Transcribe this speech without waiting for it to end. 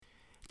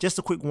Just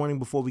a quick warning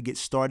before we get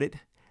started.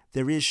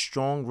 There is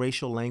strong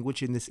racial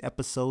language in this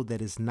episode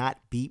that is not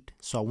beeped,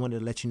 so I wanted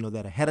to let you know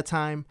that ahead of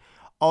time.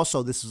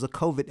 Also, this was a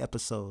COVID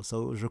episode,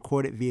 so it was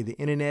recorded via the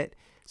internet,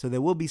 so there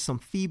will be some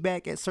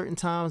feedback at certain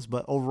times,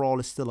 but overall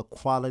it's still a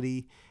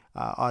quality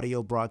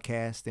audio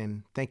broadcast,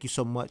 and thank you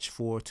so much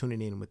for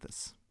tuning in with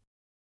us.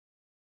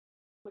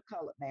 The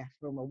colored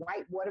bathroom, a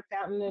white water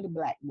fountain and a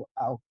black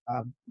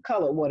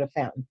colored water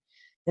fountain.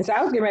 And so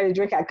I was getting ready to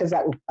drink out because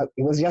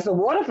it was just a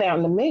water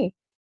fountain to me.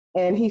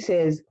 And he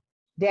says,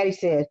 Daddy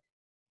said,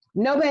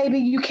 "No, baby,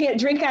 you can't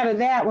drink out of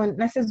that one."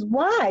 And I says,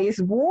 "Why?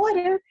 It's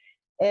water."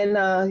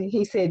 And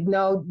he said,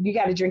 "No, you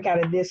got to drink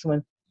out of this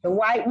one." The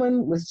white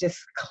one was just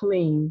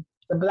clean.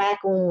 The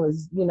black one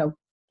was,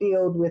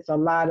 filled with a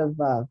lot of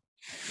the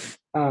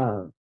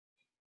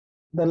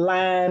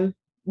lime,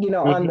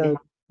 on the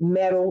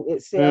metal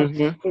itself.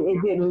 It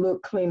didn't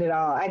look clean at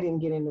all. I didn't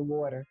get in the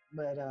water,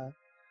 but and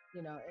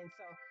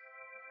so.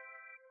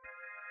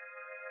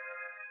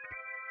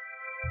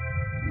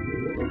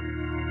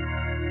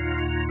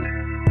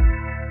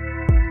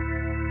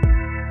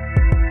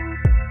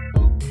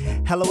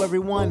 Hello,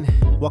 everyone.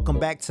 Welcome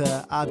back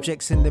to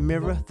Objects in the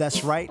Mirror.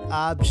 That's right,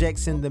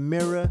 Objects in the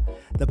Mirror,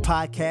 the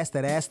podcast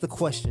that asks the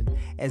question,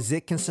 as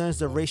it concerns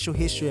the racial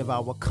history of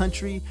our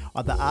country,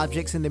 are the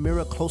objects in the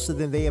mirror closer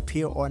than they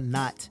appear or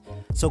not?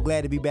 So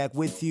glad to be back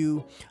with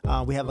you.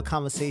 We have a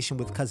conversation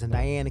with Cousin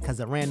Diane and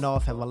Cousin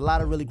Randolph. Have a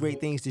lot of really great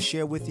things to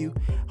share with you.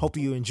 Hope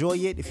you enjoy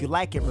it. If you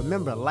like it,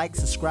 remember, like,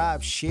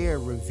 subscribe, share,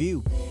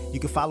 review. You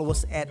can follow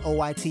us at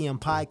OITM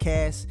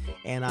Podcast,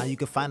 and you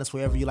can find us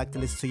wherever you like to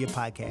listen to your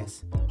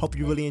podcast. Hope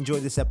you really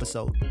enjoyed this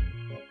episode.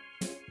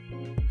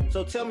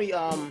 So tell me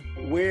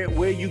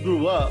where you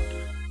grew up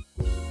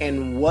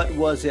and what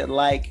was it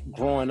like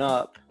growing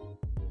up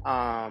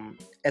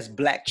as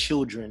Black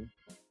children,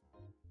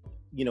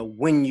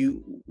 when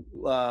you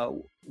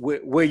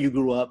where you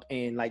grew up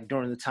and like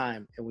during the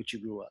time in which you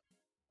grew up.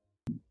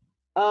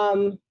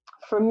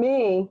 For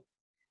me,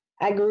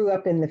 I grew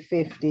up in the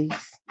 50s.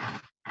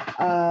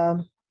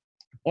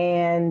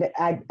 And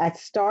I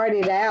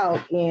started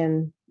out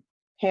in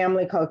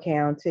Pamlico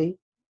County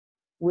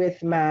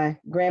with my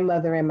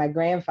grandmother and my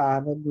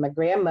grandfather. My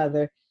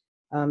grandmother,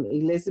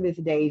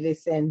 Elizabeth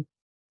Davis, and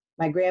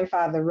my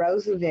grandfather,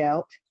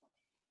 Roosevelt.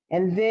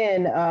 And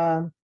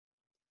then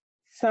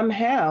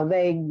somehow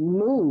they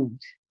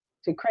moved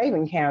to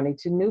Craven County,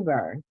 to New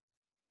Bern.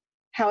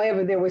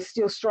 However, there were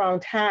still strong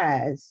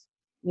ties,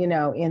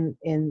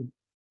 in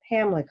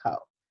Pamlico,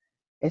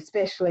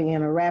 especially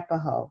in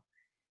Arapahoe.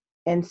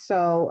 And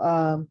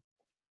so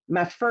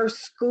my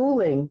first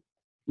schooling,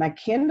 my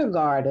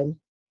kindergarten,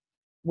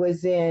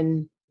 was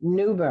in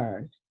New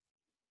Bern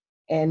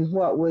and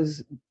what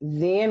was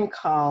then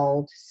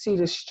called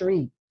Cedar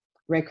Street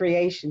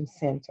Recreation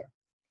Center.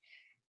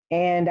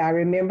 And I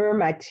remember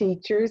my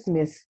teachers,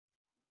 Miss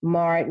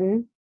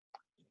Martin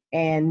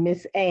and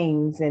Miss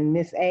Ames. And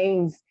Miss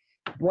Ames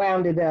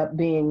wound up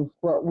being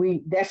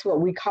that's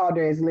what we called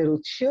her as little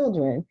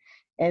children.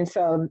 And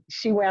so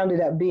she wound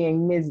up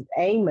being Ms.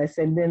 Amos,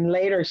 and then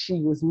later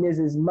she was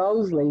Mrs.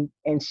 Mosley,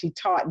 and she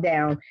taught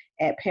down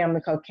at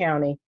Pamlico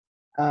County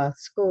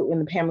school, in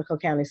the Pamlico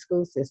County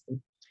school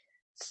system.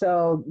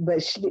 So,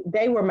 but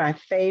they were my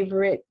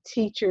favorite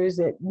teachers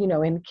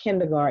in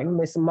kindergarten.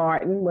 Miss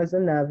Martin was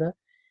another.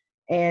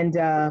 And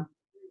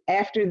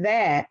after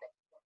that,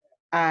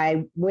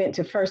 I went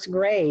to first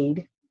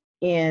grade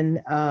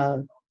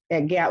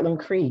at Gatlin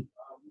Creek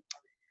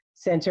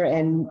Center,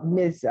 and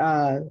Ms.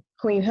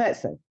 Queen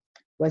Hudson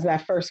was my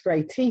first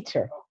grade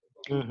teacher.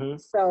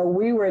 up? So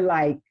we were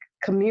like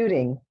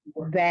commuting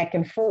back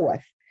and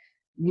forth,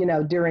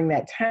 during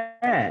that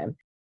time.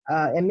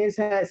 And Ms.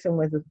 Hudson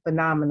was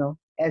phenomenal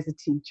as a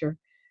teacher.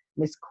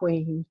 Miss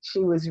Queen, she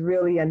was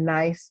really a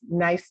nice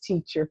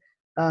teacher,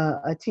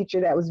 a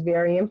teacher that was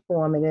very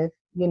informative,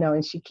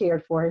 and she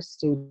cared for her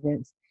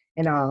students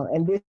and all.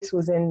 And this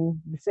was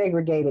in the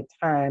segregated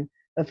time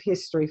of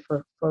history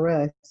for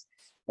us.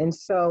 And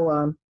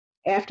so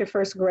after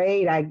first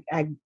grade,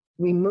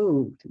 we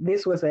moved.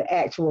 This was an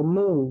actual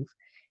move.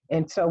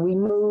 And so we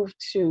moved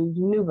to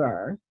New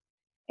Bern,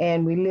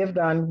 and we lived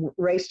on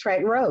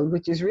Racetrack Road,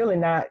 which is really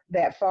not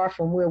that far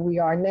from where we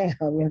are now.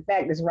 In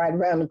fact, it's right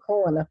around the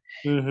corner.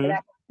 And I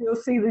can still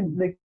see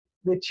the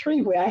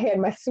tree where I had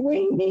my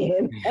swing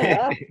in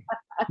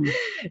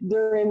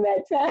during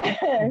that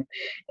time.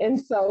 And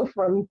so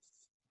from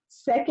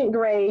second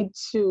grade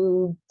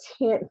to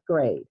 10th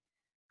grade,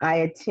 I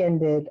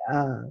attended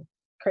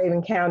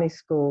Craven County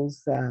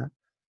schools, 2nd,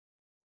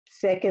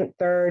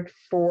 3rd,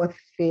 4th,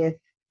 5th,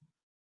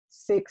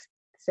 6th,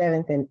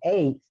 7th, and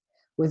 8th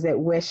was at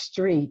West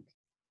Street,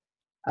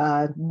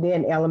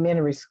 then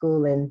elementary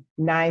school, and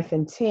 9th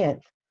and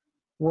 10th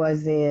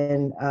was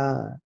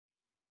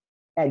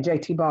at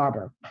J.T.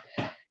 Barber.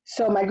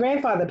 So my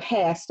grandfather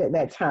passed at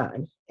that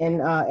time, and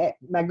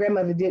my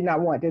grandmother did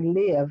not want to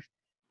live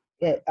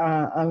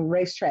on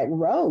Racetrack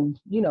Road.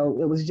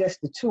 It was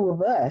just the two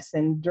of us,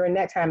 and during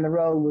that time the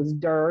road was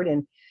dirt,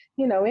 and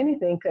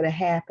anything could have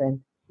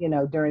happened.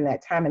 during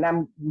that time. And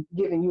I'm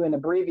giving you an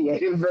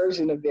abbreviated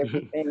version of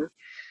everything.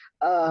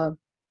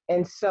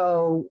 And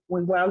so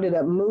we wound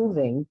up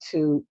moving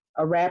to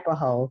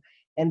Arapahoe,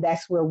 and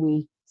that's where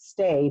we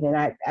stayed. And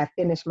I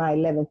finished my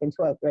 11th and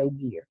 12th grade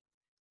year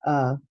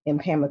in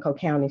Pamlico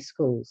County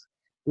schools.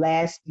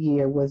 Last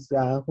year was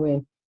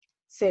when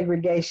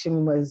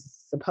segregation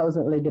was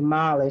supposedly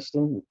demolished,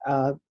 and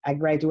I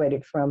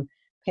graduated from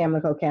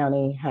Pamlico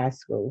County High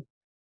School.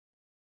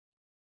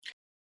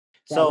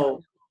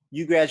 So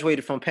you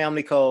graduated from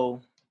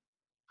Pamlico.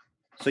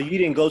 So you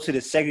didn't go to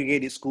the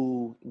segregated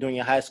school during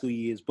your high school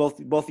years. Both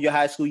of your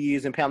high school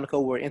years in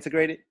Pamlico were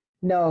integrated?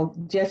 No,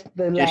 just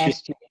the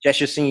last year. Just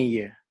your senior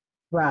year.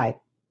 Right.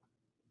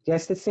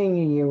 Just the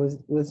senior year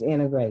was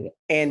integrated.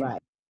 And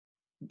right.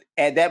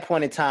 At that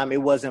point in time,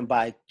 it wasn't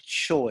by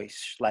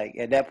choice. Like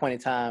at that point in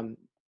time,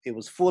 it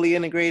was fully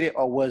integrated,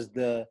 or was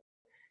the...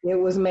 It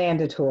was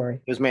mandatory.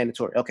 It was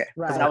mandatory. Okay.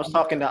 Because I was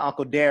talking to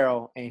Uncle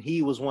Daryl, and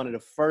he was one of the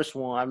first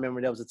one. I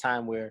remember there was a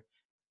time where,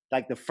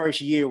 like the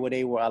first year where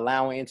they were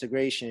allowing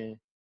integration.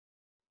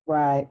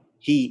 Right.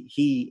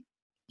 He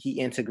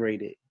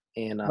integrated.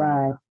 And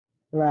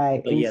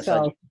right. And yes,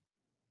 so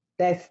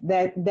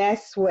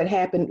that's what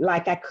happened.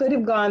 Like I could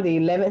have gone the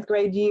 11th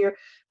grade year,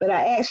 but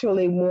I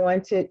actually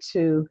wanted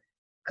to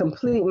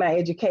complete my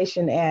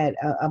education at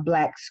a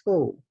Black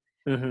school.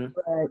 Mm-hmm.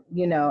 But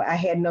I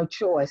had no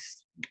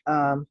choice.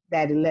 That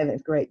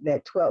 11th grade,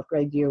 that 12th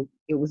grade year,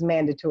 it was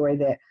mandatory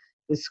that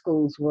the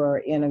schools were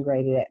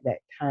integrated at that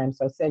time.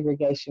 So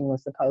segregation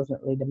was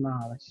supposedly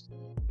demolished.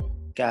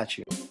 Got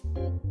you.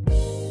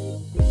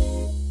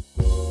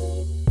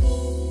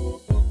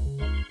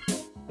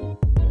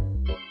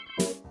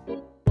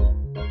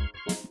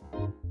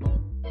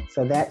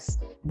 So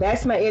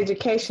that's my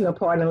educational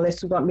part,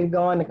 unless you want me to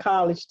go on to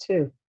college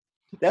too.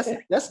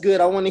 That's good.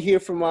 I want to hear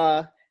from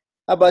how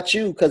about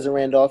you, Cousin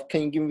Randolph?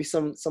 Can you give me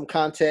some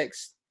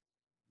context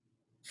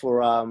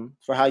for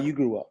how you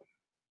grew up?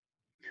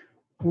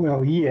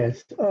 Well,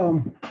 yes.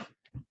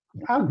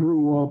 I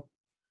grew up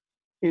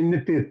in the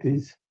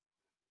 50s,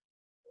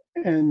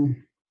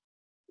 and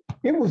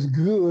it was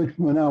good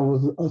when I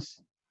was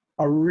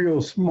a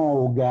real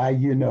small guy,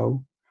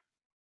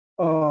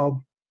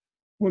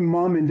 when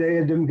mom and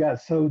dad them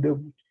got so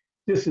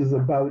this is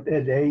about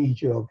at the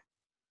age of,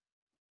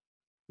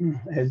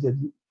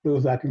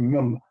 those I can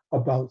remember,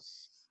 about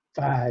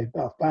 5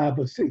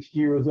 or 6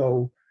 years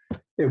old,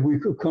 that we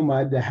could come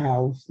out the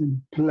house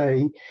and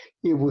play.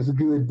 It was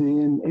good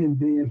then. And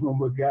then when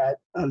we got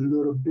a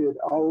little bit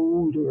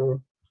older,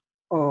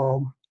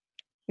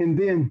 and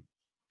then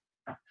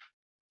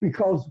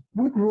because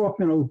we grew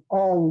up in an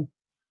all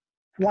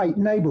white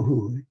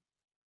neighborhood,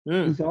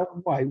 it was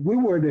all white. We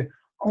were the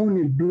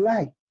only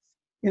Blacks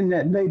in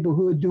that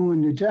neighborhood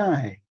doing the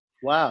time.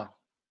 Wow.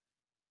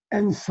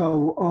 And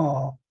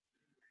so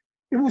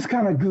it was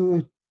kind of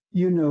good,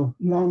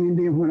 long and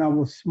then when I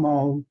was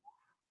small.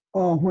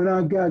 When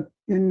I got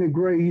in the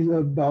grades of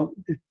about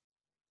the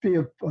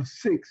 5th or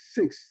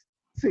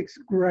 6th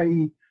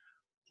grade,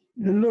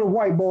 the little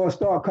white boys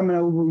started coming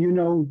over, we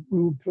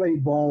would play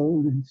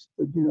ball and,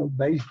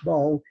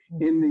 baseball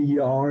in the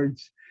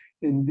yards.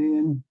 And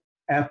then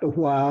after a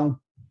while,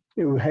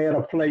 it had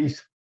a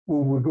place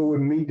where we go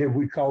and meet that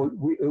we called,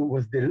 it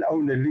was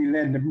on the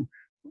Leland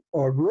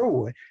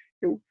Road.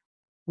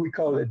 We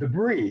call it the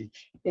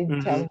Bridge.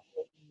 Mm-hmm.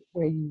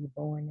 Where you were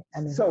born?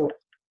 I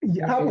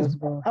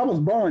was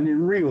born in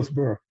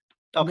Reelsboro.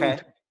 Okay.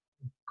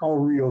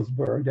 Called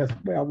Reelsboro. That's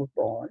where I was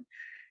born.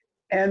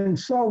 And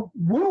so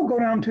we would go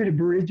down to the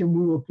bridge and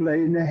we would play,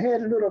 and they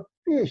had a little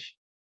fish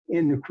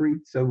in the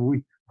creek. So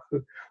we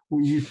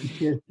used to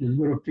catch the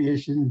little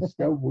fish and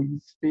stuff. We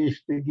used to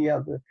fish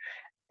together.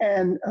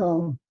 And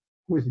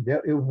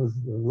it was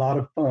a lot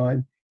of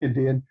fun. And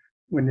then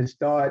when it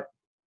started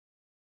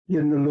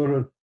getting a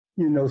little,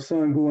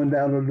 sun going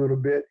down a little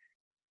bit,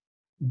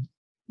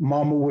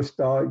 Mama would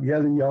start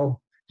yelling, y'all.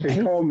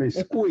 They called me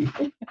Squeak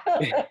when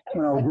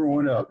I was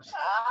growing up.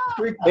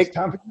 Squeak, it's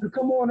time for you to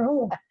come on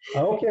home.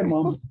 Okay,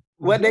 Mama.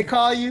 What they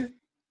call you?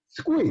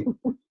 Squeak.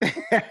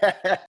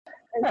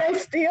 And they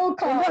still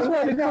call. That's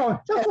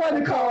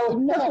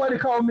why they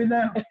call me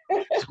now.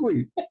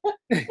 Squeak.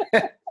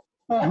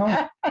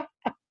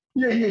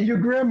 Yeah, your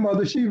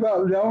grandmother, she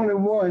was the only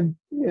one,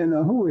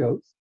 who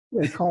else?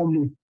 They called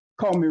me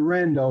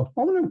Randolph.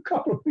 Only a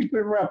couple of people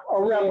around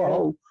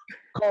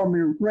call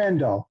me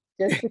Randolph.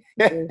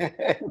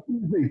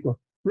 People.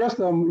 Rest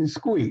of them is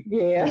Squeak.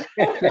 Yeah.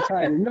 That's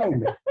how you know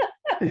me.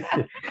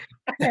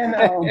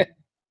 And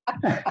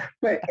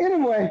but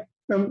anyway,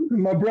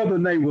 my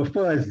brother's name was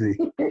Fuzzy.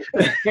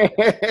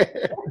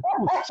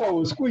 So it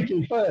was Squeak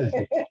and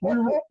Fuzzy.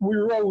 We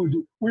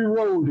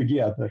rode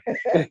together.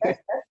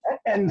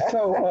 And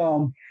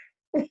so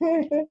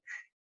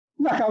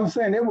like I was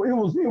saying, it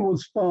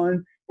was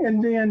fun.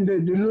 And then the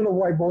little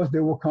white boys, they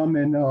will come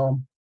and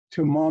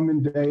to mom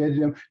and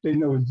dad. They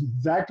know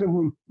exactly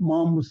when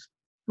mom was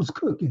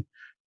cooking.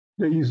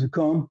 They used to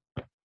come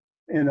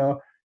and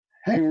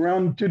hang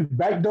around to the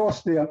back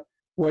doorstep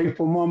wait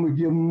for mama to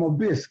give him a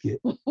biscuit.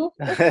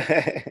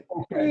 Okay.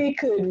 He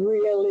could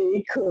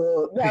really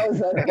cook. That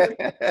was a good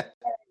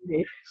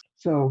thing.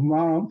 So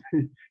mom,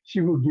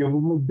 she would give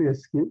him a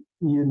biscuit,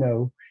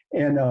 and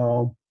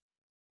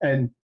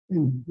and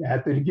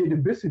after they get the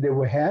biscuit, they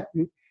were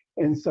happy.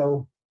 And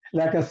so,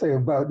 like I say,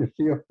 about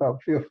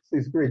fifth,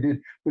 sixth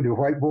grade, with the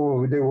white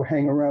boy, they would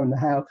hang around the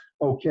house.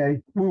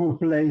 Okay, we would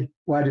play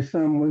while the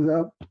sun was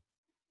up.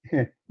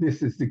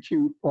 This is the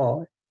cute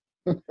part.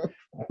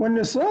 When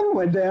the sun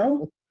went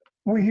down,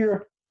 we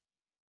hear,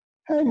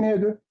 "Hey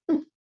nigga,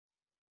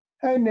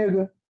 hey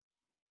nigga."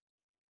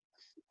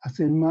 I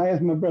said, "I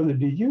asked my brother,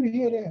 did you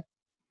hear that?"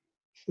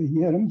 He said,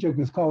 "Yeah, them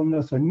jokers calling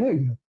us a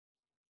nigga." I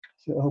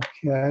said,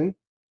 "Okay."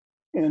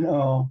 And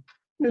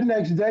the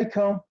next day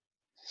come,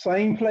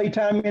 same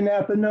playtime in the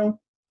afternoon.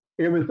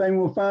 Everything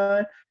was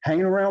fine.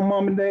 Hanging around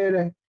mom and dad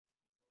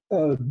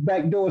at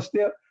back door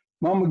step.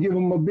 Mama give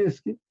them a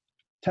biscuit.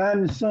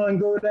 Time the sun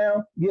go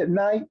down, get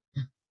night.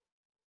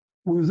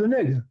 Was a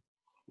nigga.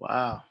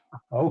 Wow.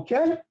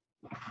 Okay.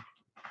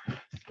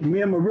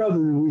 Me and my brother,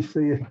 we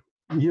said,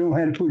 you don't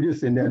have to put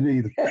this in there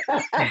neither.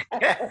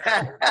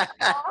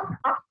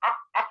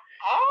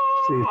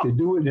 Say, if they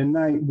do it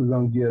tonight, we're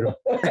going to get them.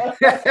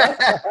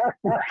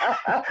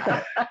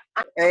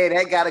 Hey,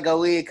 that got to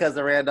go in,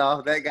 Cousin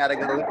Randolph. That got to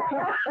go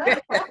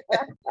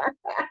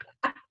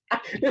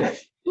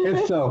in.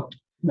 And so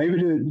maybe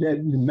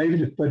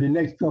for the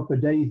next couple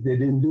of days, they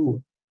didn't do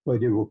it. But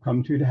they will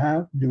come to the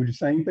house, do the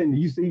same thing. They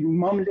used to eat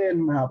mom and dad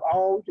in the house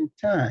all the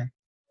time.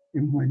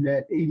 And when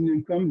that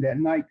evening come, that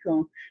night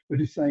come, with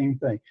the same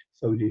thing.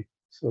 So they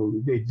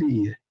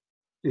did.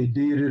 They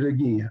did it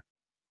again.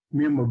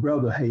 Me and my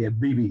brother had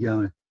BB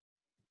gun.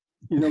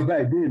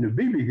 Back then the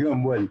BB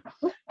gun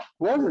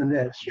wasn't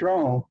that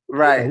strong.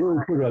 Right. It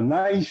would put a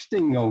nice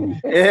sting on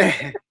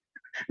it.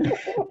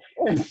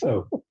 And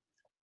so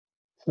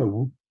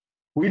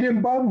we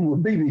didn't bother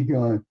with BB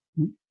gun.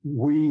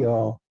 We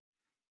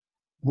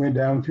went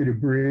down to the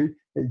bridge.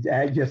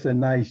 I just a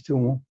nice to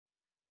them.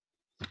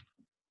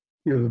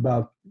 It was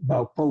about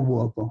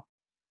 4 of them.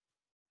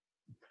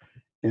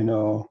 And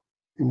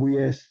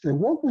we asked,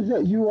 what was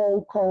that you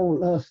all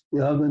called us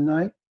the other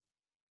night?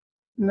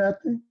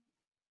 Nothing.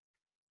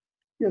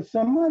 Yeah,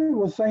 somebody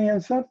was saying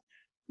something.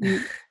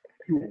 It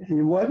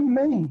wasn't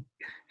me.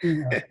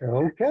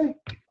 Okay,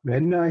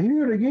 better not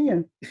hear it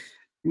again.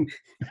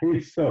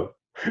 So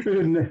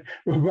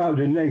about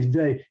the next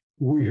day,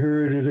 we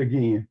heard it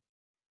again.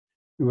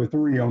 There were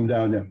 3 of them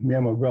down there. Me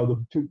and my brother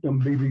took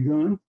them BB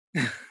guns.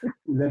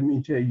 Let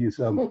me tell you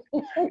something.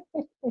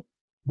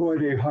 Boy,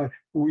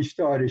 we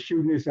started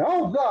shooting. They said,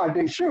 "Oh God,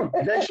 they shoot!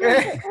 They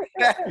shoot!"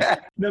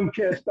 Them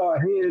cats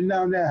started heading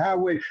down that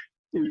highway.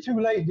 It was too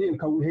late then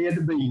because we had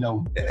the bean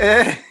on.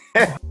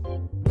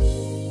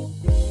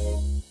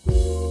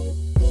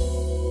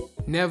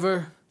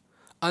 Never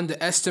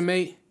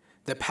underestimate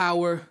the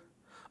power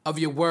of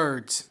your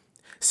words.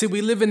 See,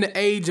 we live in the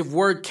age of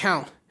word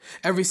count.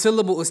 Every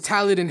syllable is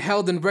tallied and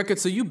held in record,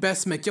 so you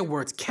best make your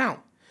words count.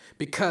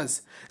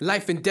 Because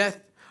life and death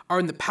are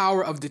in the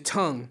power of the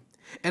tongue.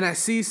 And I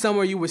see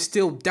somewhere you were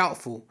still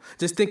doubtful.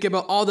 Just think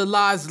about all the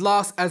lives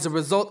lost as a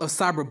result of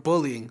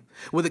cyberbullying.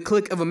 With a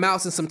click of a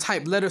mouse and some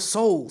typed letter,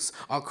 souls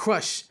are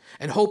crushed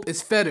and hope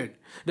is fettered.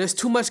 There's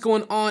too much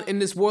going on in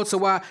this world,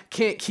 so I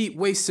can't keep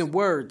wasting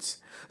words.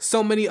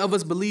 So many of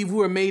us believe we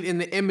were made in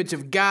the image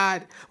of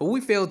God, but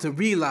we fail to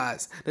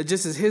realize that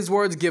just as His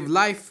words give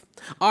life,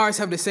 ours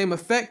have the same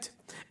effect.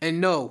 And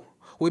no,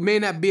 we may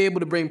not be able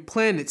to bring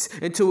planets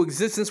into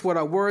existence with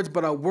our words,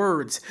 but our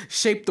words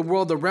shape the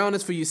world around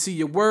us. For you see,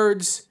 your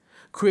words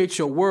create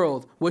your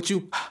world. What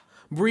you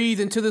breathe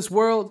into this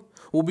world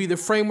will be the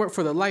framework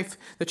for the life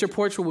that your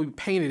portrait will be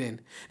painted in.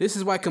 This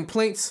is why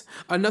complaints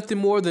are nothing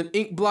more than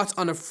ink blots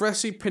on a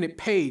freshly printed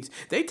page.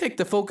 They take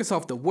the focus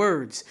off the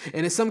words,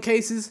 and in some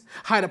cases,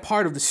 hide a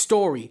part of the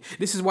story.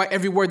 This is why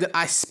every word that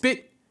I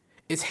spit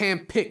is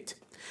handpicked.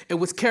 It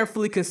was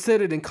carefully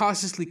considered and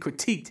cautiously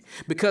critiqued,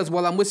 because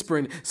while I'm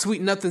whispering sweet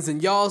nothings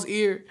in y'all's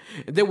ear,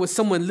 there was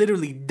someone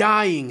literally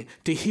dying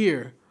to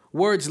hear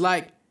words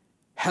like,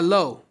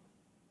 hello,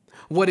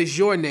 what is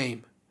your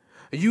name,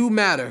 you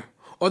matter,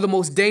 or the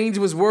most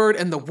dangerous word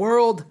in the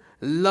world,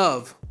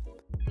 love.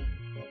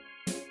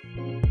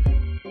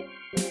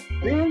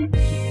 Then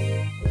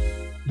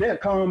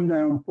that calmed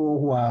down for a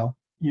while,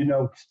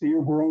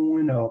 still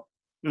growing up.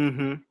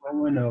 And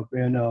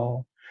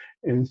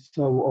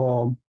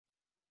so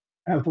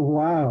after a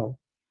while,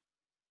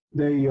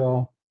 they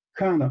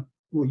kind of,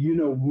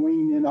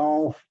 weaning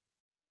off.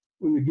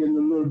 When you're getting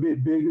a little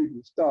bit bigger,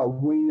 you start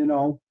weaning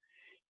off.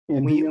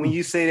 And when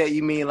you say that,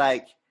 you mean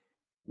like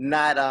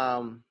not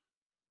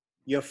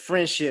your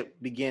friendship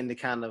began to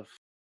kind of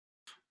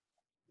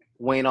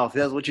wane off.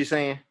 That's what you're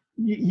saying?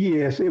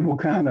 Yes, it will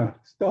kind of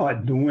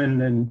start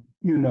dwindling,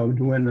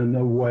 dwindling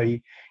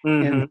away.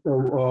 And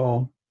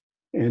so,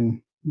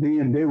 and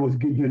then they was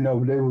getting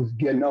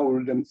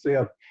older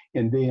themselves.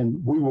 And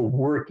then we were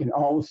working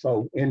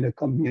also in the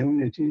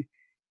community.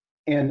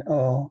 And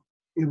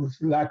it was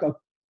like for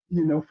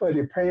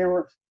the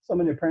parents,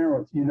 some of the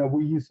parents,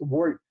 we used to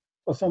work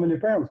for some of their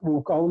parents who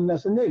will call them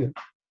that's a nigger.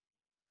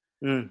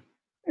 Mm.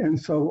 And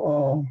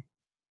so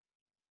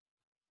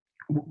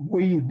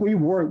we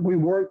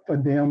work for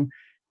them.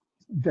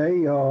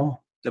 They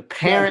the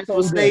parents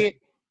will say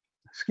it.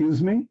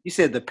 Excuse me. You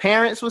said the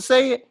parents will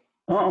say it.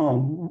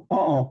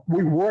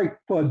 We work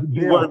for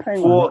their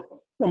parents.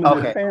 Some of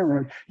okay. their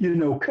parents,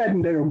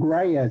 cutting their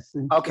grass.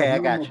 And okay, I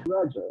got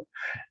you.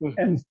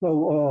 And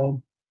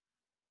so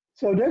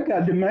they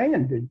got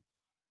demanding.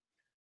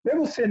 They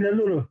were sending their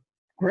little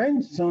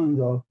grandsons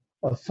or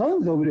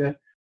sons over there,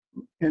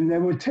 and they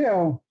would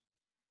tell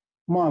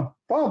my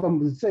father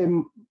would say,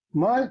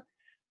 my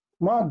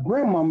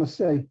grandmama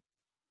say,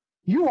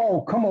 you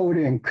all come over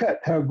there and cut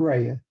her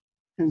grass.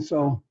 And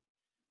so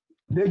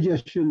they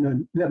just shouldn't have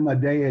let my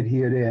dad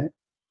hear that.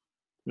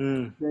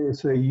 They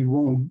say you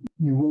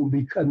won't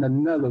be cutting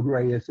another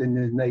grass in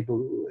this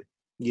neighborhood.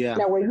 Yeah.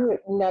 Now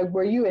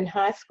were you in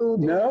high school?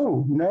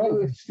 No.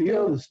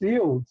 Still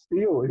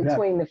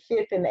between the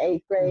 5th and the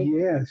 8th grade.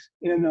 Yes,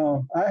 and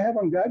I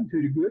haven't gotten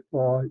to the good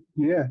part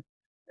yet.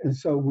 And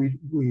so we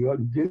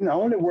didn't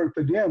only work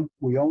for them.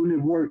 We only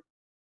worked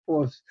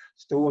for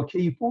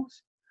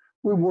storekeepers.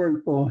 We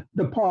worked for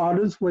the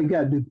Potters. We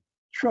got the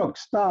truck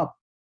stop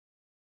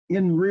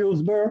in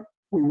Reelsburg.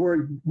 We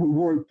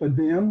worked for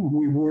them.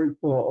 We worked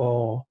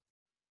for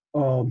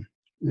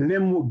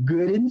Linwood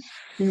Goodings.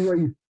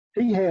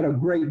 He had a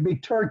great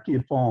big turkey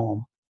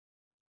farm.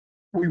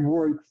 We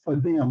worked for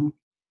them,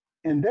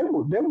 and they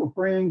were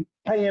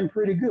paying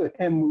pretty good.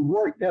 And we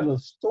worked at a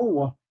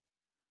store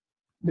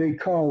they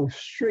called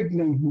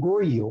Strickland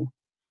Grill.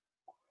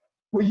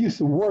 We used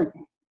to work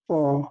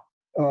for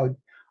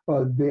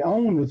the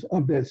owners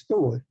of that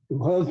store, the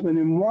husband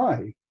and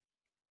wife.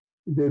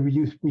 We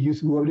used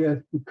to go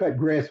there to cut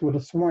grass with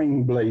a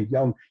swing blade.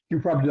 You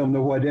probably don't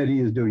know what that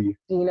is, do you?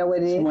 Do you know what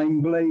it is?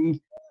 Swing blade.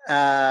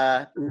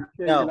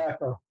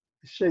 No.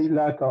 Shaped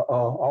like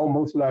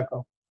almost like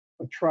a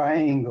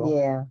triangle.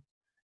 Yeah.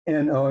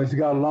 And it's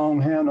got a long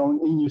handle,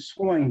 and you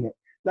swing it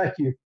like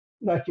you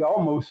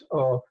almost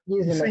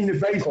seen the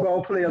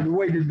baseball players the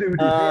way to do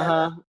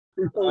this.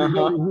 Before you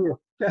go to here,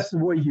 that's the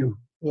way you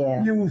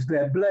use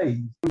that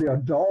blade. They are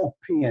dog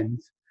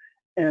pins,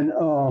 and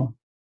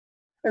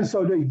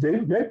so they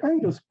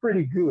paid us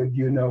pretty good,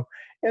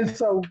 And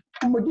so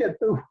when we get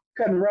through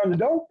cutting around the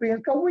dog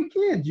pins, because we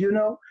kids,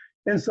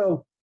 and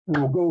so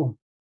we'll go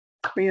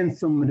spend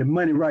some of the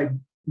money right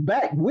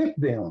back with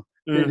them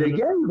that they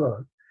gave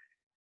us.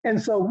 And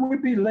so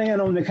we'd be laying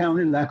on the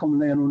counter like I'm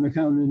laying on the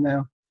counter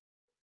now.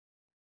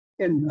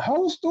 And the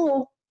whole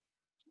store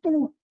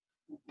full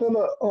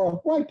of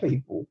white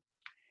people.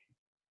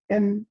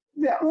 And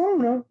the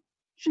owner,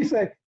 she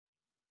said,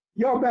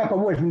 y'all back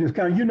away from this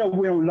counter.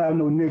 We don't allow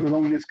no niggas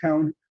on this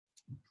counter.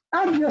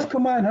 I just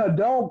come out her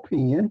dog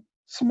pen,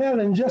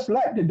 smelling just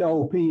like the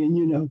dog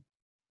pen,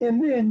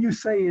 And then you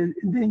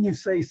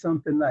say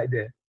something like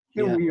that.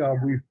 Here we are,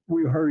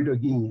 we're hurt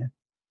again.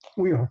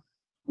 We are.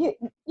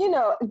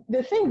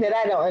 The thing that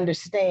I don't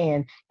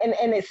understand,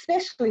 and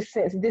especially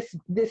since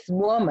this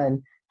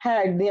woman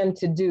hired them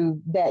to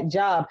do that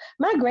job.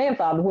 My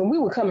grandfather, when we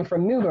were coming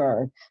from New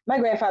Bern, my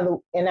grandfather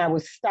and I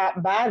would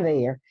stop by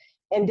there,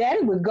 and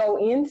Daddy would go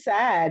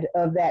inside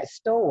of that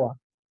store,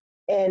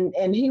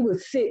 and he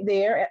would sit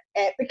there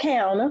at the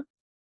counter.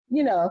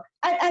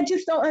 I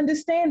just don't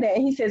understand that.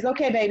 And he says,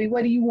 okay, baby,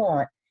 what do you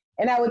want?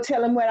 And I would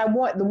tell him what I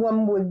want. The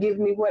woman would give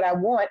me what I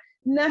want.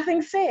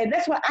 Nothing said.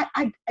 That's why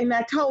I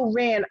told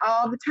Rand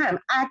all the time,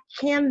 I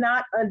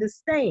cannot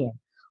understand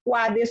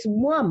why this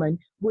woman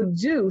would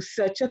do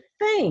such a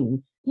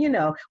thing.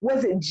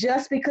 Was it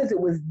just because it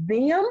was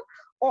them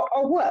or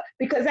what?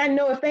 Because I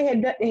know if they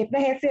had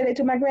said it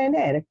to my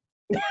granddaddy,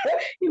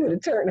 he would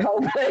have turned the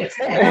whole place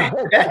down.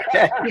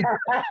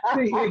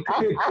 It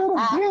could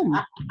have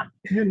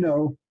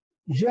been,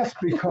 just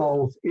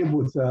because it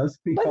was us.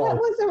 Because but that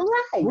wasn't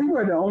right. We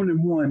were the only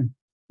one.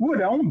 We were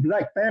the only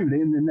black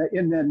family in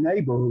that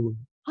neighborhood.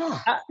 So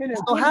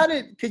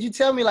could you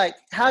tell me,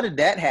 how did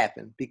that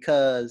happen?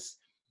 Because,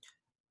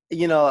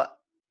 how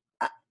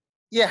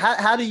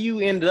do you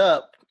end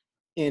up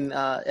in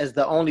as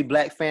the only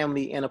black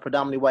family in a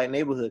predominantly white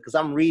neighborhood? Because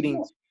I'm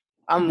reading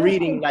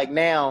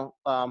now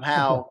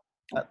how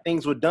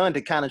things were done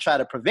to kind of try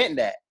to prevent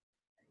that.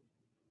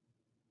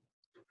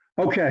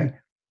 Okay.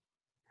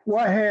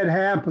 What had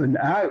happened,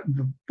 as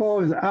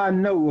far as I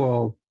know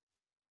of,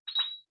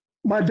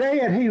 my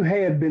dad, he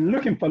had been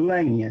looking for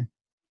land.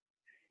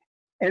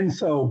 And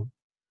so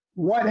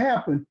what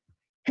happened,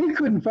 he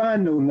couldn't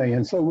find no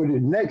land. So the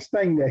next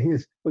thing that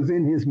was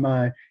in his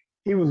mind,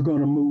 he was going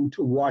to move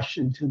to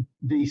Washington,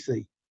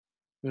 D.C.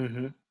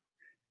 Mm-hmm.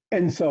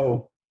 And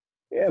so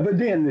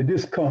evidently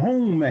this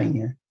Cahoon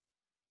man,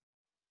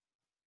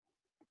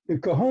 the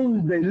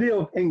Cahoons, they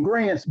live in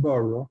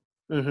Grantsboro.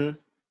 Mm-hmm.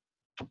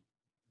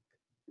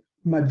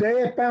 My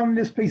dad found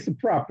this piece of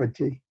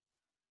property.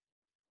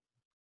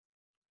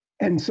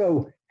 And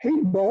so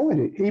he bought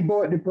it. He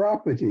bought the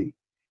property.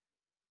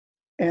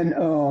 And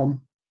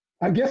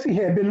I guess he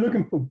had been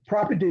looking for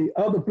property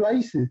other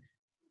places,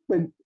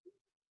 but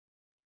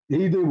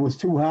Either it was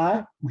too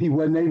high, he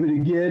wasn't able to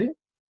get it,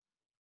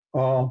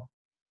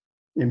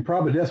 and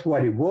probably that's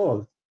what it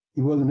was.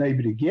 He wasn't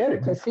able to get it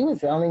Because he was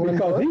the only one.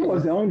 because he working.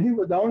 was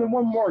the only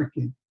one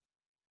working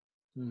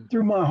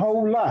through my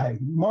whole life.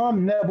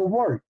 Mom never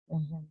worked.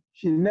 Mhm,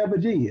 She never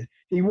did.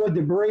 He was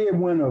the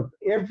breadwinner of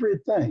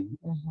everything.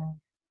 mhm.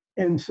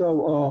 And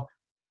so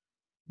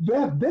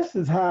this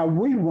is how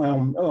we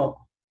wound up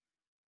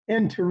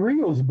into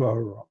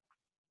Reelsboro.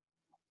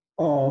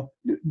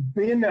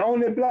 Being the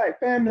only black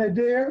family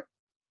there,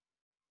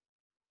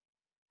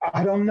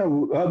 I don't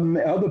know.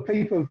 Other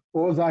people, as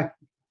far as I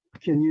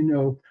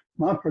can,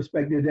 my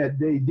perspective that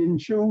they didn't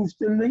choose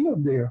to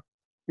live there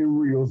in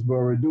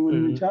Reelsboro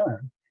during the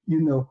time,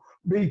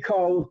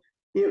 because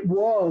it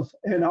was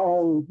an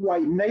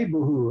all-white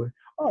neighborhood.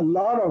 A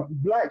lot of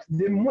blacks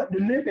didn't want to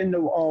live in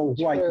no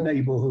all-white True.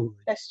 neighborhood.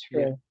 That's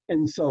true.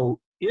 And so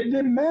it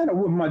didn't matter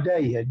with my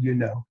dad,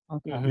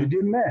 Okay. It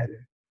didn't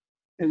matter.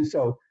 And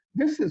so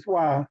this is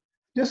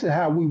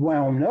how we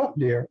wound up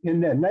there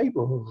in that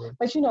neighborhood.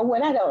 But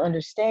what I don't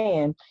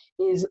understand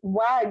is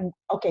why,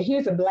 okay,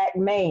 here's a black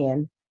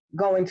man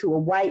going to a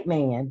white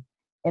man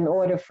in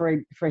order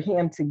for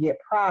him to get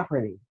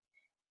property.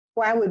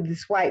 Why would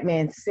this white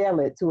man sell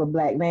it to a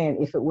black man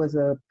if it was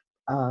a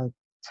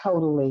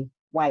totally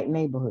white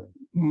neighborhood?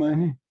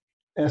 Money.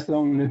 That's the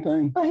only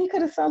thing. Well, he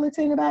could have sold it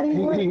to anybody.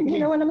 You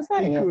know what I'm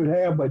saying? He could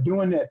have, but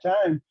during that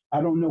time,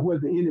 I don't know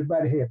whether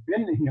anybody had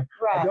been to him.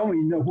 Right. I don't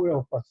even know where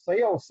a for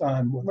sale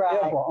sign was Right.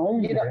 ever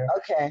on there,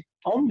 Okay.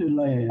 on the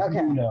land,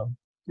 Okay.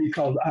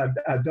 because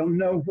I don't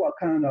know what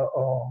kind of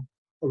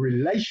a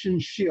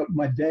relationship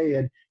my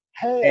dad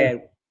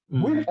had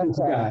with this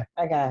Okay. guy,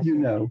 I got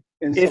you.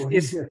 And so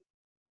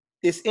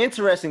It's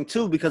interesting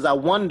too, because I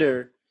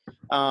wonder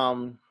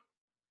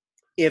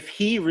if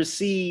he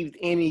received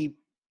any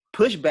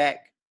pushback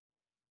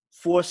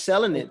for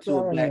selling it to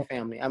a black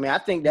family. I mean, I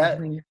think that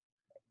Mhm.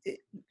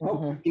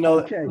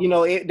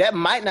 that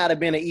might not have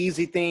been an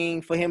easy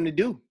thing for him to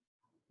do.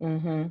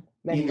 That's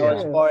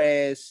As true. far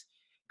as,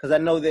 because I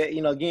know that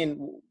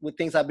again, with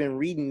things I've been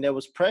reading, there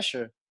was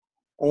pressure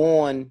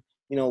on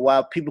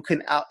while people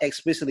couldn't out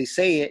explicitly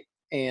say it,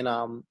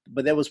 and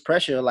but there was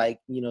pressure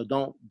like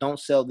don't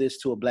sell this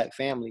to a black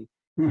family,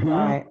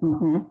 Right.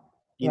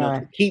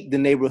 to keep the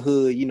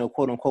neighborhood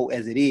quote unquote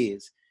as it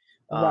is.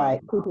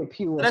 Right. Keep it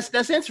pure.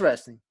 That's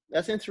interesting.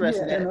 That's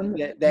interesting.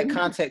 Yeah, that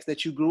context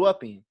that you grew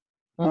up in.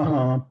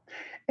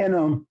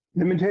 And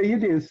let me tell you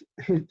this: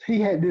 he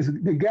had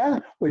the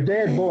guy where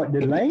Dad bought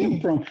the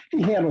land from.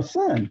 He had a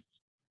son.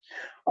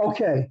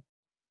 Okay,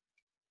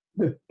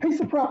 the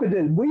piece of property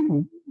that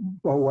we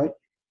bought,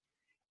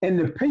 and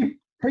the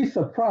piece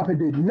of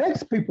property, the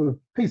next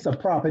piece of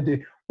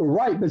property, were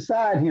right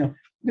beside him.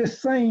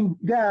 This same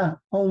guy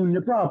owned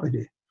the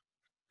property.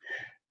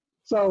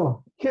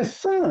 So his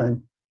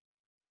son,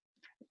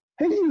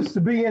 he used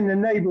to be in the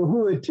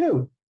neighborhood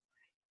too.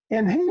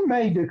 And he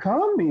made the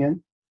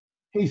comment,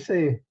 he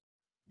said,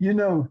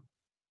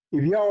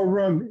 if y'all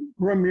run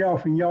me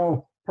off in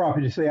y'all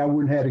property, say I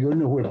wouldn't have to go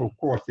nowhere but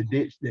across the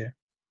ditch there.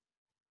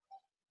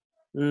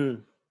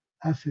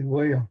 I said,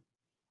 well,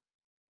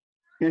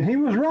 and he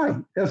was right.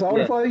 That's all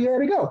the far he had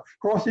to go,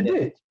 across the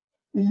ditch.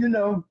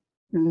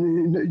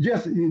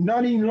 Just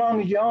not even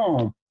long as your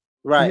arm.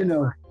 Right.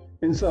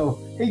 And so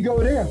he go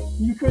there.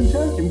 You couldn't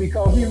touch him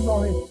because he was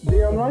on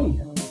their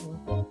land.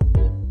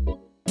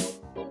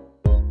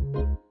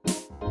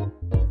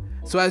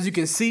 So as you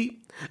can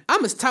see,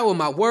 I'm as tight with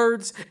my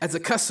words as a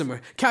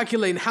customer,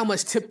 calculating how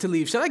much tip to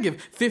leave. Should I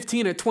give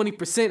 15 or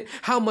 20%?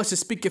 How much to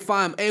speak if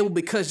I am able?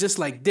 Because just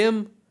like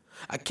them,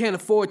 I can't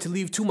afford to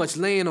leave too much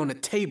land on the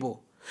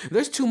table.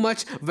 There's too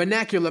much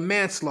vernacular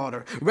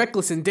manslaughter,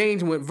 reckless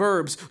endangerment with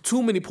verbs,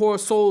 too many poor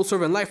souls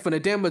serving life for the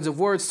damage of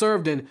words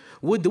served, and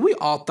would we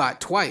all thought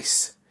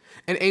twice,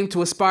 and aim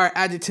to aspire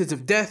adjectives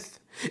of death,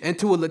 and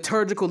to a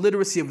liturgical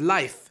literacy of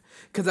life.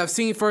 Cause I've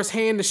seen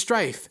firsthand the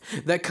strife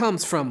that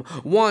comes from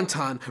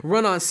wanton,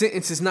 run-on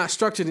sentences not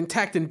structured in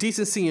tact and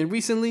decency, and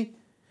recently,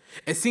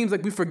 it seems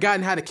like we've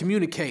forgotten how to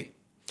communicate.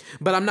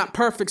 But I'm not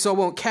perfect, so I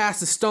won't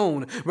cast a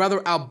stone.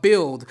 Rather, I'll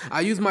build.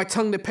 I use my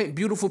tongue to paint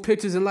beautiful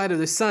pictures in light of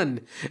the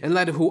sun, in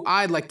light of who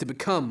I'd like to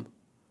become.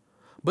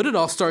 But it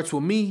all starts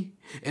with me,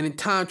 and in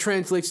time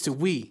translates to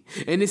we.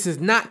 And this is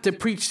not to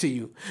preach to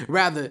you.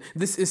 Rather,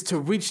 this is to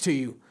reach to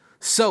you.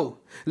 So,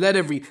 let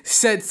every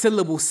said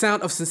syllable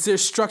sound of sincere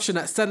structure,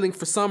 not settling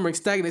for summary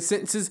stagnant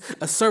sentences,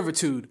 a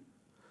servitude.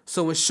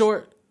 So in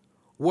short,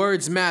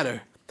 words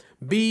matter.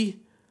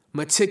 Be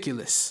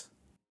meticulous.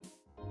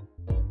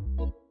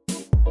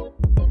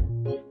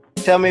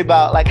 Tell me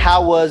about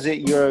how was it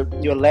your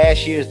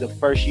last year is the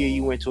first year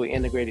you went to an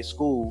integrated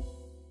school,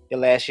 your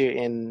last year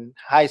in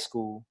high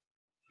school.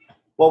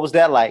 What was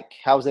that like?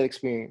 How was that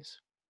experience?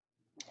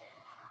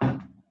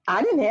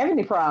 I didn't have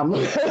any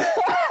problems.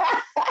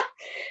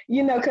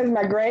 Because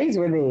my grades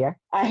were there.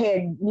 I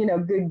had,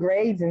 good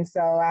grades. And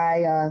so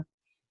I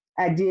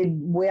did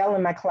well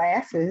in my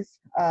classes.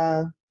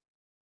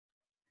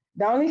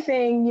 The only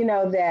thing,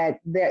 that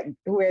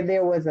where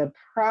there was a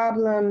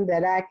problem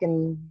that I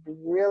can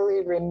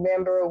really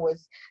remember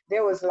was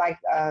there was like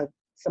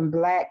some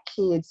Black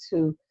kids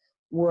who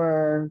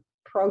were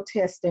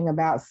protesting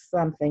about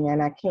something,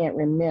 and I can't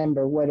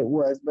remember what it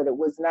was, but it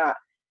was not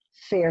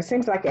fair.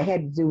 Seems like it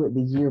had to do with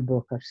the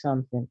yearbook or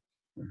something,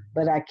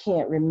 but I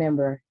can't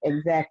remember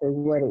exactly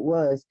what it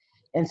was.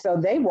 And so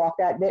they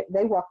walked out.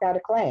 They walked out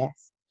of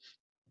class.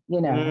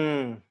 They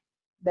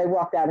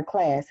walked out of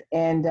class,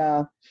 and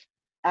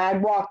I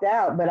walked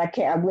out, but I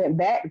can't. I went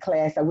back to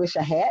class. I wish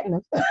I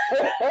hadn't,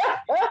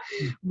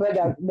 but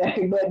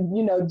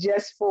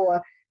just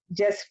for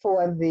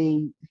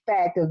the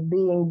fact of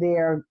being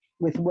there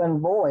with one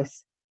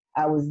voice,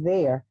 I was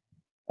there.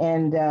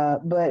 And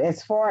but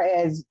as far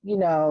as me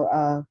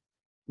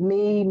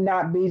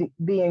not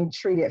being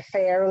treated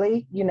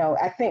fairly,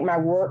 I think my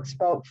work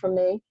spoke for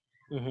me,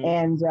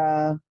 and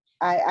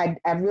I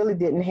really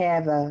didn't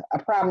have a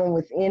problem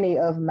with any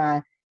of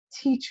my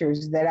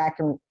teachers that I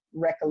can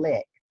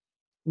recollect.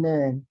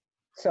 None.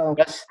 So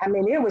I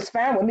mean, it was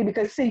fine with me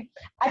because, see,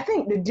 I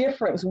think the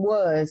difference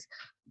was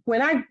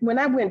when I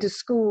went to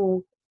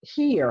school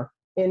here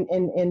in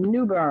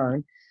New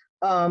Bern,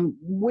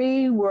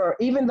 we were,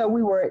 even though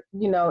we were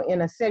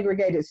in a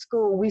segregated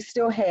school, we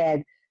still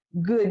had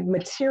good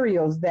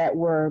materials that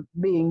were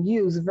being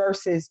used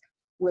versus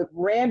with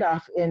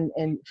Randolph and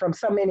from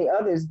so many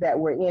others that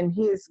were in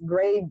his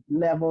grade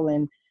level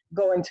and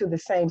going to the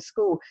same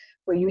school,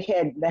 where you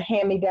had the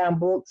hand-me-down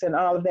books and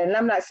all of that. And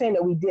I'm not saying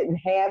that we didn't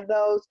have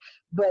those,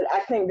 but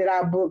I think that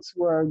our books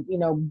were,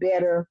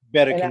 better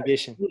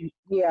condition.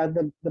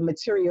 The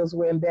materials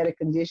were in better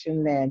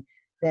condition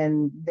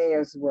than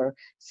theirs were.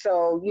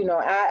 So,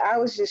 I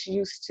was just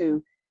used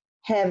to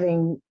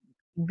having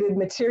good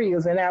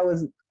materials, and I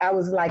was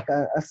like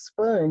a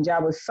sponge. I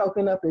was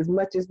soaking up as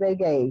much as they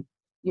gave,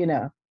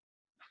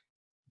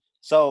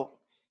 So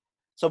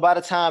by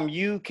the time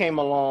you came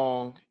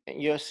along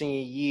in your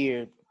senior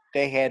year,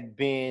 they had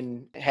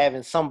been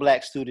having some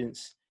Black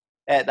students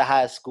at the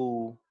high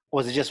school.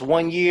 Was it just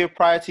 1 year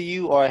prior to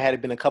you, or had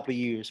it been a couple of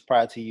years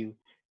prior to you?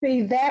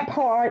 See, that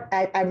part,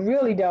 I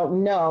really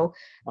don't know.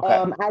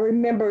 Okay. I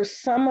remember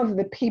some of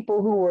the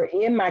people who were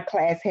in my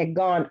class had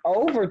gone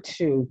over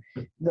to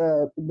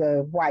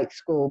the white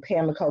school,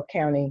 Pamlico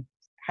County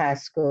High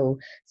School.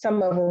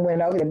 Some of them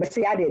went over there, but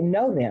see, I didn't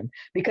know them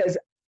because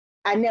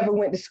I never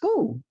went to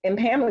school in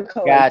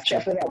Pamlico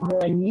except for that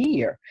 1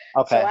 year.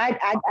 Okay. So I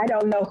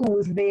don't know who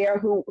was there,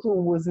 who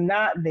was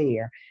not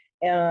there.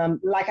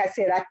 Like I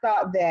said, I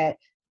thought that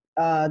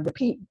I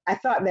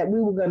thought that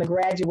we were going to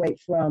graduate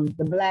from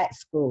the Black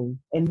school,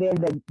 and then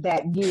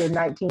that year,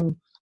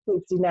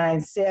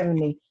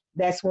 1969-70,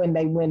 that's when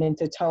they went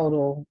into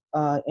total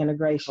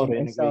integration.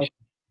 And so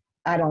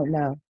I don't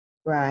know,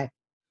 right?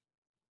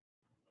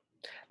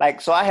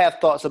 Like, so I have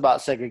thoughts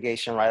about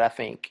segregation, right? I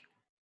think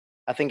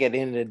at the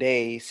end of the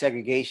day,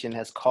 segregation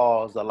has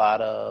caused a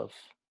lot of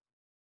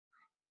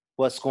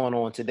what's going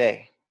on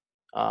today.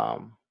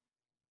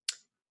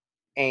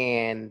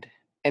 And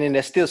then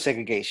there's still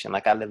segregation.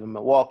 Like, I live in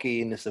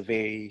Milwaukee, and it's a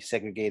very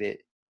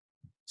segregated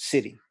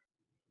city.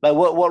 Like,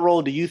 what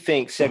role do you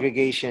think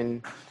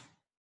segregation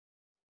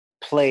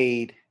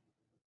played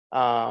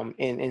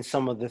in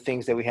some of the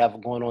things that we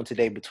have going on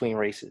today between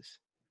races?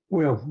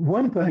 Well,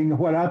 one thing,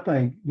 what I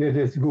think that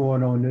is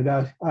going on,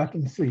 that I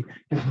can see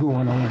is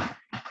going on,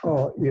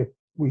 if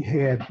we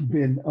had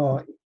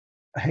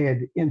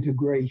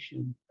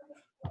integration,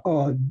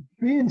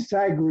 being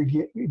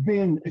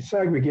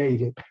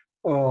segregated,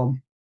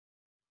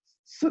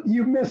 so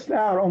you missed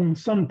out on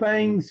some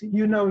things,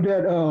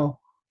 that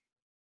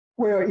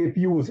where if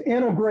you was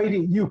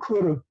integrated, you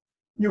could have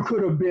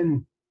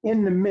been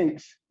in the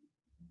mix,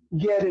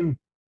 getting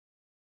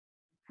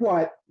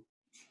what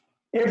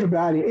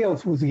everybody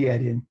else was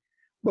getting.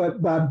 But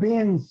by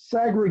being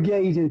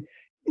segregated,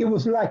 it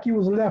was like you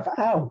was left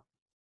out.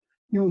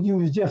 You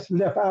was just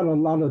left out a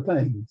lot of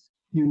things,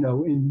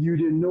 and you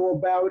didn't know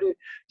about it.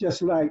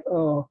 Just like a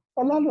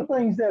lot of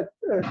things that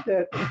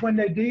when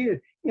they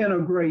did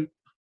integrate,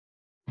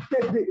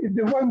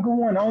 there wasn't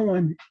going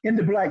on in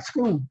the Black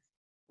school,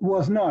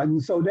 was not.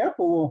 And so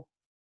therefore,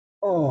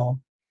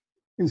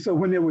 and so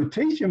when they were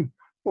teaching,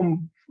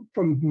 from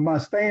my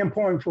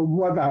standpoint, from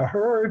what I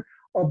heard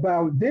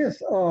about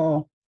this,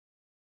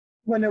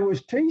 when they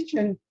was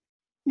teaching,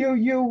 you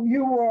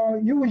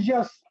was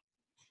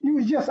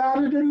just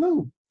out of the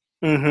loop.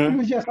 Mm-hmm. You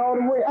was just all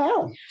the way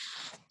out.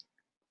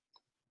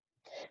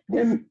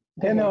 And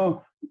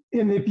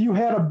if it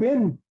had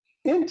been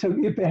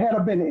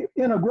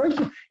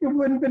integration, it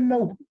wouldn't have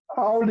been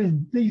all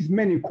these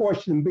many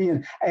questions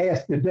being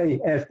asked today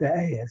as to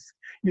ask.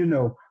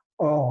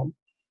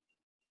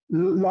 A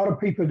lot of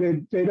people,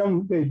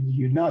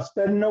 you're not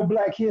studying no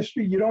Black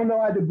history. You don't know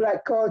how the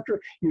Black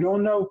culture. You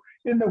don't know.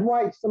 And the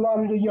whites, a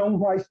lot of the young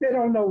whites, they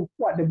don't know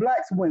what the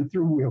Blacks went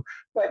through with.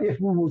 But if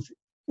we was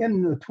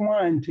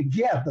intertwined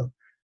together,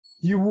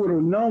 you would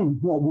have known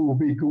what we would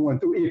be going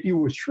through if you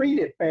was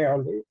treated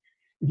fairly.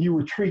 you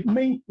would treat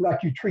me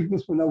like you treat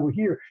this one over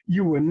here,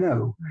 you would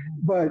know.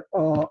 But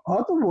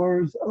other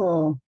words,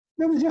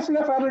 they was just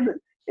left out of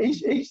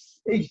each,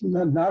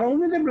 not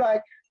only the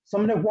black,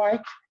 some of the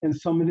white, and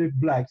some of the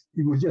blacks.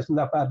 It was just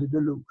left out of the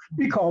loop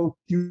because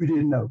you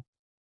didn't know.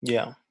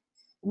 Yeah.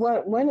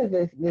 One of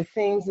the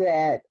things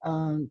that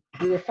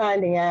we're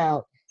finding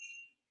out,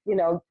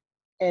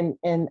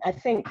 and I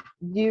think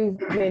you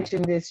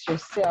mentioned this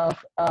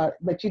yourself,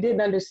 but you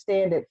didn't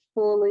understand it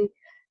fully,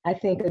 I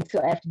think,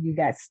 until after you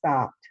got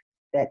stopped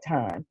that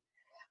time.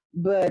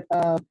 But,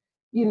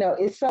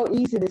 it's so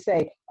easy to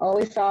say, oh,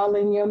 it's all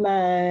in your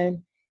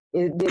mind.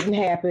 It didn't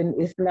happen.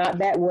 It's not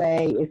that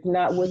way. It's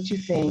not what you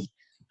think.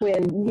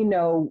 When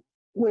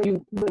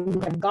you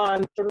have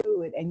gone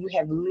through it and you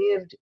have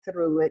lived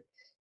through it,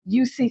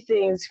 you see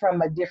things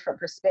from a different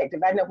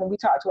perspective. I know when we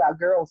talk to our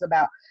girls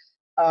about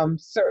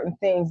certain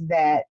things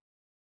that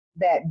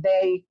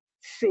they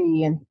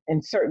see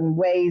and certain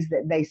ways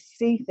that they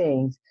see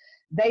things,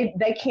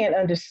 they can't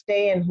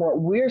understand what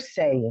we're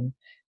saying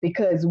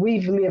because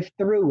we've lived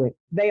through it.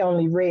 They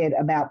only read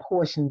about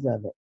portions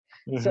of it.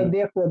 Mm-hmm. So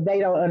therefore they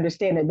don't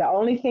understand it. The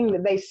only thing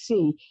that they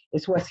see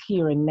is what's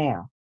here and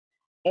now.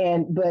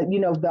 But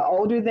the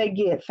older they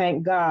get,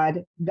 thank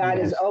God, God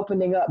is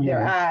opening up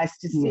their eyes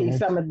to see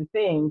some of the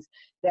things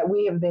that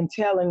we have been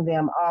telling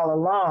them all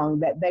along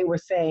that they were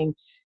saying.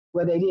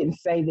 Well, they didn't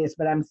say this,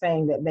 but I'm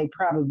saying that they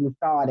probably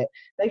thought it.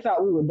 They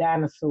thought we were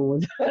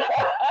dinosaurs.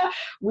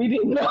 We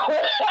didn't know.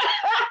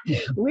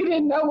 We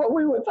didn't know what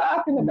we were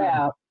talking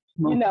about.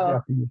 And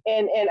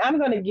I'm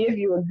going to give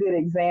you a good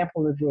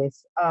example of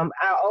this. Our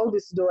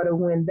oldest daughter,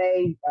 when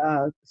they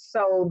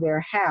sold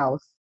their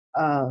house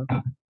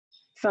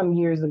some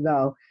years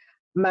ago,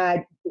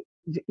 my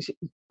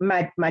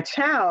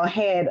child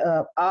had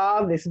up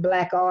all this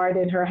black art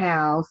in her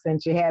house, and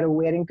she had a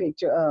wedding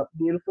picture up,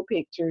 beautiful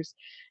pictures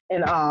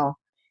and all.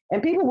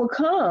 And people would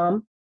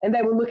come and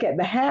they would look at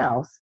the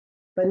house,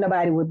 but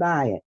nobody would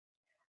buy it.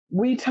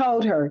 We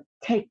told her,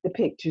 take the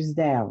pictures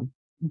down.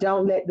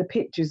 Don't let the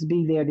pictures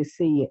be there to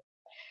see it.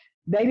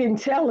 They didn't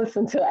tell us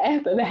until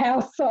after the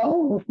house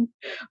sold,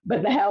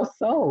 but the house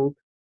sold.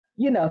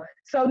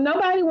 So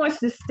nobody wants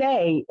to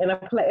stay in a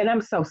place, and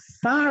I'm so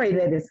sorry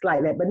that it's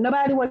like that, but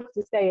nobody wants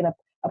to stay in a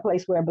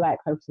place where a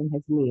Black person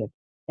has lived.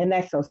 And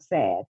that's so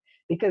sad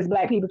because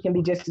Black people can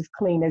be just as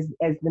clean as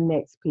the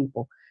next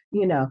people,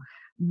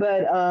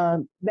 But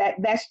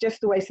that's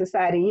just the way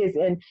society is.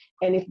 And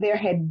if there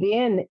had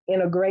been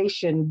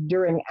integration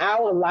during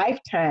our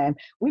lifetime,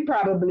 we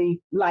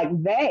probably, like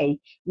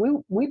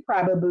we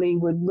probably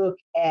would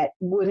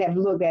have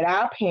looked at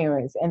our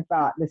parents and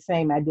thought the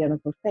same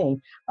identical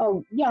thing.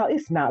 Oh, y'all,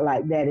 it's not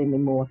like that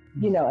anymore,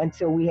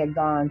 until we had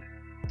gone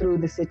through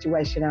the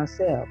situation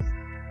ourselves.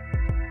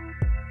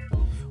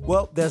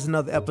 Well, there's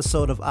another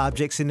episode of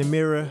Objects in the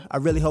Mirror. I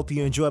really hope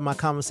you enjoyed my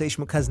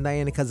conversation with Cousin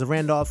Diane and Cousin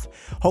Randolph.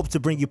 Hope to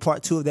bring you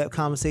part 2 of that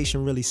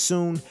conversation really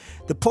soon.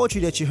 The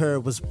poetry that you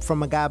heard was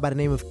from a guy by the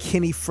name of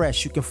Kenny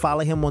Fresh. You can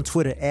follow him on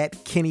Twitter at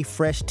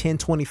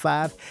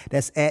KennyFresh1025.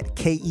 That's at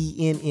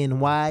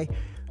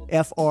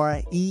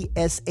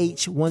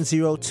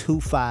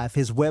KennyFresh1025.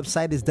 His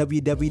website is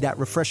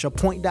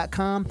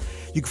www.refresherpoint.com.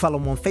 You can follow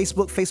him on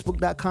Facebook,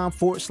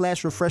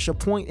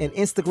 facebook.com/refresherpoint, and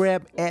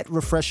Instagram at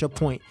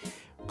refresherpoint.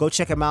 Go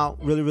check him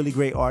out. Really, really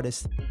great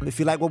artist. If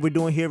you like what we're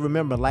doing here,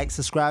 remember, like,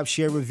 subscribe,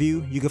 share,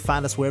 review. You can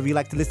find us wherever you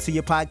like to listen to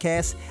your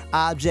podcast.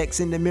 Objects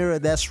in the Mirror.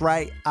 That's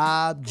right.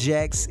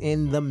 Objects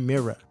in the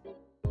Mirror.